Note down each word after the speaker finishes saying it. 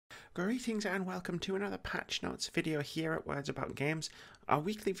Greetings and welcome to another Patch Notes video here at Words About Games, our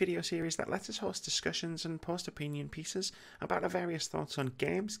weekly video series that lets us host discussions and post opinion pieces about our various thoughts on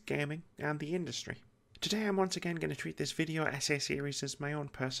games, gaming, and the industry. Today I'm once again going to treat this video essay series as my own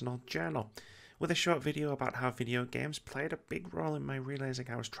personal journal, with a short video about how video games played a big role in my realising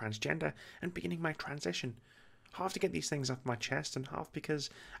I was transgender and beginning my transition. Half to get these things off my chest and half because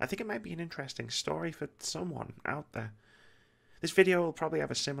I think it might be an interesting story for someone out there. This video will probably have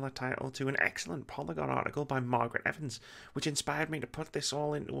a similar title to an excellent Polygon article by Margaret Evans, which inspired me to put this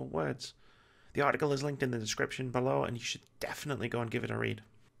all into words. The article is linked in the description below and you should definitely go and give it a read.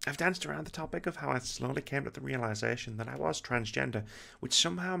 I've danced around the topic of how I slowly came to the realisation that I was transgender, which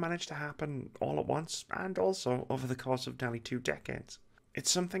somehow managed to happen all at once and also over the course of nearly 2 decades. It's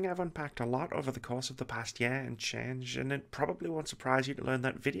something I've unpacked a lot over the course of the past year and change, and it probably won't surprise you to learn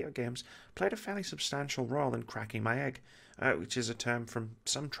that video games played a fairly substantial role in cracking my egg, which is a term from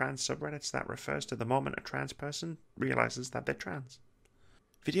some trans subreddits that refers to the moment a trans person realises that they're trans.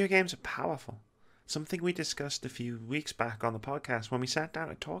 Video games are powerful, something we discussed a few weeks back on the podcast when we sat down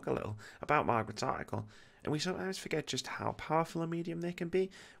to talk a little about Margaret's article, and we sometimes forget just how powerful a medium they can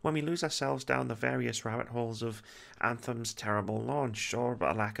be when we lose ourselves down the various rabbit holes of Anthem's terrible launch or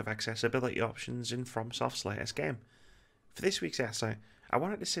a lack of accessibility options in FromSoft's latest game. For this week's essay, I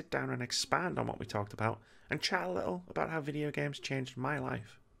wanted to sit down and expand on what we talked about and chat a little about how video games changed my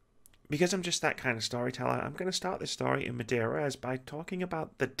life. Because I'm just that kind of storyteller, I'm going to start this story in Madeira by talking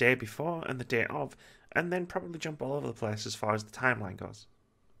about the day before and the day of, and then probably jump all over the place as far as the timeline goes.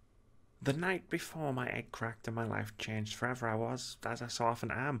 The night before my egg cracked and my life changed forever, I was, as I so often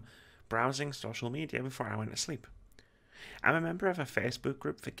am, browsing social media before I went to sleep. I'm a member of a Facebook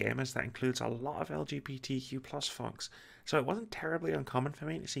group for gamers that includes a lot of LGBTQ+ folks, so it wasn't terribly uncommon for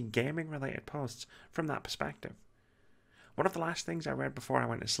me to see gaming-related posts from that perspective. One of the last things I read before I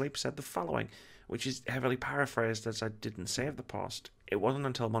went to sleep said the following, which is heavily paraphrased as I didn't save the post. It wasn't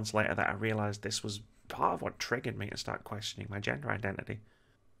until months later that I realised this was part of what triggered me to start questioning my gender identity.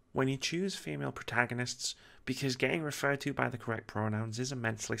 When you choose female protagonists, because getting referred to by the correct pronouns is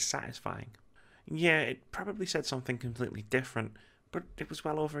immensely satisfying. Yeah, it probably said something completely different, but it was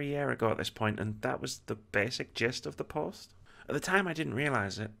well over a year ago at this point, and that was the basic gist of the post. At the time I didn't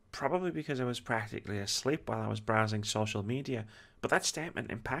realise it, probably because I was practically asleep while I was browsing social media, but that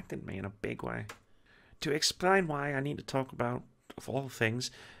statement impacted me in a big way. To explain why, I need to talk about, of all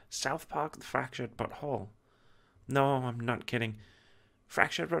things, South Park: The Fractured But Whole. No, I'm not kidding.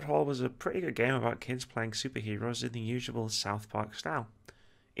 Fractured But Whole was a pretty good game about kids playing superheroes in the usual South Park style.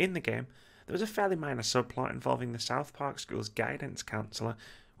 In the game, there was a fairly minor subplot involving the South Park school's guidance counsellor,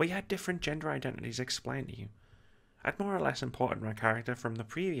 where you had different gender identities explained to you. I'd more or less imported my character from the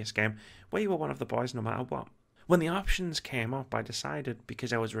previous game, where you were one of the boys no matter what. When the options came up, I decided,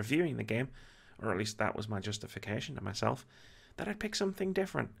 because I was reviewing the game, or at least that was my justification to myself, that I'd pick something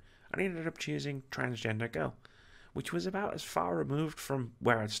different, and I ended up choosing transgender girl, which was about as far removed from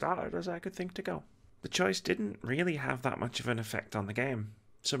where I'd started as I could think to go. The choice didn't really have that much of an effect on the game.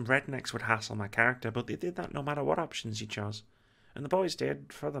 Some rednecks would hassle my character, but they did that no matter what options you chose. And the boys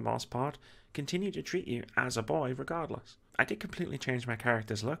did, for the most part, continue to treat you as a boy regardless. I did completely change my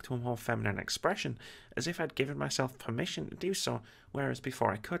character's look to a more feminine expression, as if I'd given myself permission to do so, whereas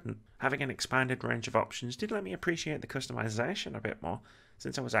before I couldn't. Having an expanded range of options did let me appreciate the customization a bit more,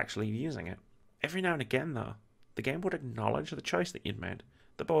 since I was actually using it. Every now and again, though, the game would acknowledge the choice that you'd made.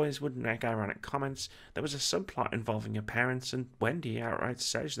 The boys would make ironic comments, there was a subplot involving your parents, and Wendy outright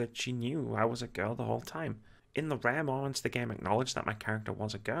says that she knew I was a girl the whole time. In the rare moments the game acknowledged that my character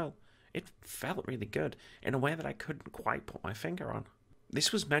was a girl, it felt really good, in a way that I couldn't quite put my finger on.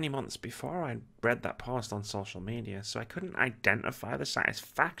 This was many months before I read that post on social media, so I couldn't identify the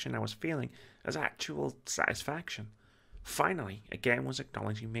satisfaction I was feeling as actual satisfaction. Finally, a game was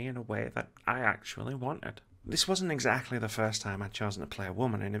acknowledging me in a way that I actually wanted. This wasn't exactly the first time I'd chosen to play a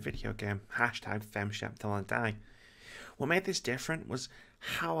woman in a video game, #FemShep till I die. What made this different was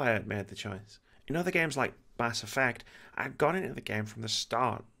how I had made the choice. In other games like Mass Effect, I'd gone into the game from the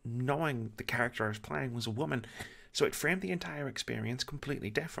start, knowing the character I was playing was a woman, so it framed the entire experience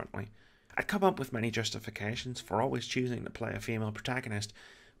completely differently. I'd come up with many justifications for always choosing to play a female protagonist,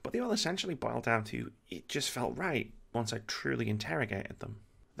 but they all essentially boiled down to it just felt right once I truly interrogated them.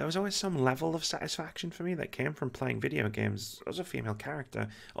 There was always some level of satisfaction for me that came from playing video games as a female character,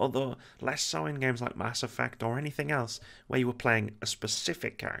 although less so in games like Mass Effect or anything else where you were playing a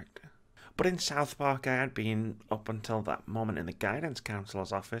specific character. But in South Park I had been, up until that moment in the guidance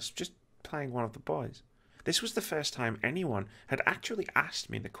counsellor's office, just playing one of the boys. This was the first time anyone had actually asked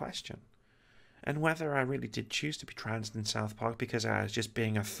me the question. and whether I really did choose to be trans in South Park because I was just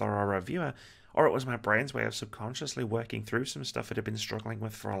being a thorough reviewer, or it was my brain's way of subconsciously working through some stuff it had been struggling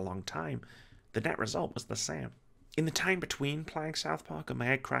with for a long time, the net result was the same. In the time between playing South Park and my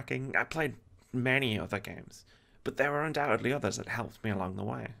head cracking, I played many other games, but there were undoubtedly others that helped me along the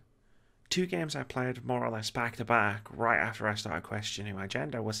way. 2 games I played more or less back to back right after I started questioning my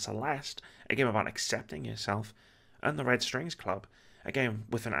gender was Celeste, a game about accepting yourself, and The Red Strings Club, a game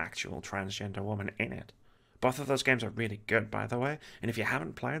with an actual transgender woman in it. Both of those games are really good, by the way, and if you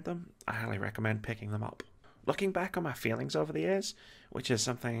haven't played them, I highly recommend picking them up. Looking back on my feelings over the years, which is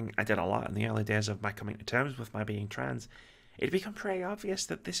something I did a lot in the early days of my coming to terms with my being trans, it had become pretty obvious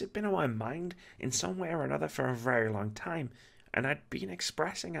that this had been on my mind in some way or another for a very long time, and I'd been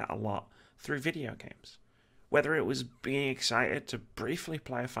expressing it a lot through video games. Whether it was being excited to briefly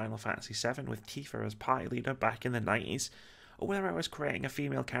play Final Fantasy VII with Tifa as party leader back in the 90s, or whether I was creating a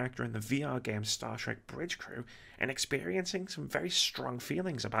female character in the VR game Star Trek Bridge Crew and experiencing some very strong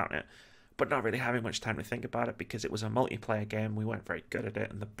feelings about it, but not really having much time to think about it because it was a multiplayer game, we weren't very good at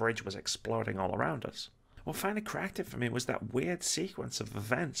it, and the bridge was exploding all around us. What finally cracked it for me was that weird sequence of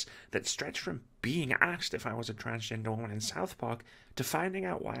events that stretched from being asked if I was a transgender woman in South Park to finding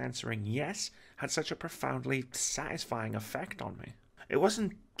out why answering yes had such a profoundly satisfying effect on me. It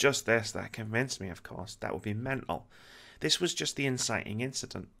wasn't just this that convinced me, of course, that would be mental. This was just the inciting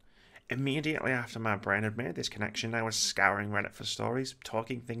incident. Immediately after my brain had made this connection, I was scouring Reddit for stories,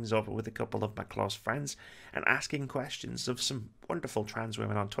 talking things over with a couple of my close friends, and asking questions of some wonderful trans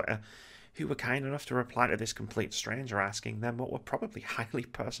women on Twitter who were kind enough to reply to this complete stranger asking them what were probably highly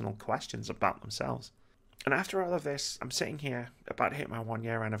personal questions about themselves. And after all of this, I'm sitting here, about to hit my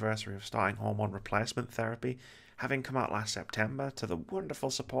 1-year anniversary of starting hormone replacement therapy, having come out last September to the wonderful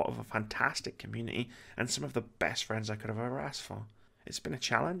support of a fantastic community and some of the best friends I could have ever asked for. It's been a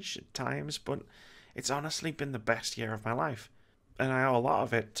challenge at times, but it's honestly been the best year of my life. And I owe a lot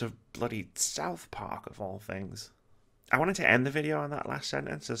of it to bloody South Park, of all things. I wanted to end the video on that last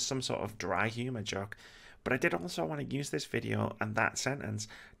sentence as some sort of dry humour joke, but I did also want to use this video and that sentence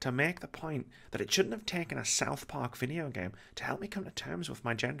to make the point that it shouldn't have taken a South Park video game to help me come to terms with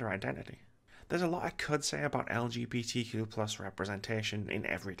my gender identity. There's a lot I could say about LGBTQ+ representation in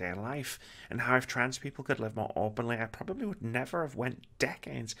everyday life, and how if trans people could live more openly, I probably would never have went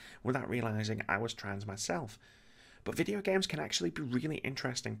decades without realising I was trans myself. But video games can actually be really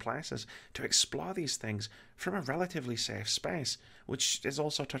interesting places to explore these things from a relatively safe space, which is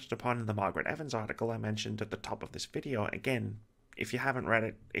also touched upon in the Margaret Evans article I mentioned at the top of this video. Again, if you haven't read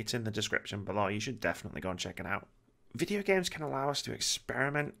it, it's in the description below. You should definitely go and check it out. Video games can allow us to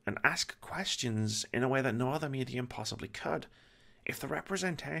experiment and ask questions in a way that no other medium possibly could. If the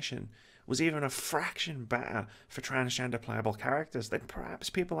representation was even a fraction better for transgender playable characters, then perhaps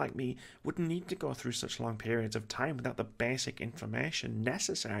people like me wouldn't need to go through such long periods of time without the basic information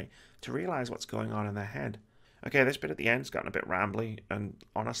necessary to realise what's going on in their head. Okay, this bit at the end's gotten a bit rambly, and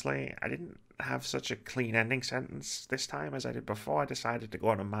honestly, I didn't have such a clean ending sentence this time as I did before. I decided to go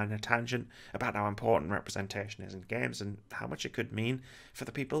on a minor tangent about how important representation is in games and how much it could mean for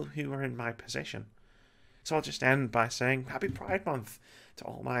the people who are in my position. So I'll just end by saying Happy Pride Month to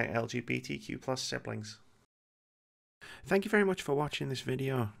all my LGBTQ+ siblings. Thank you very much for watching this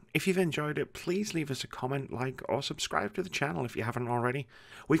video. If you've enjoyed it, please leave us a comment, like, or subscribe to the channel if you haven't already.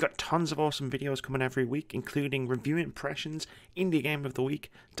 We've got tons of awesome videos coming every week, including review impressions, indie game of the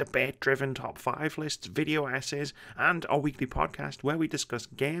week, debate-driven top 5 lists, video essays, and our weekly podcast where we discuss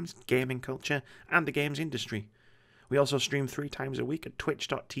games, gaming culture, and the games industry. We also stream 3 times a week at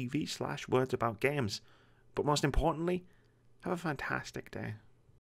twitch.tv/wordsaboutgames. But most importantly, have a fantastic day.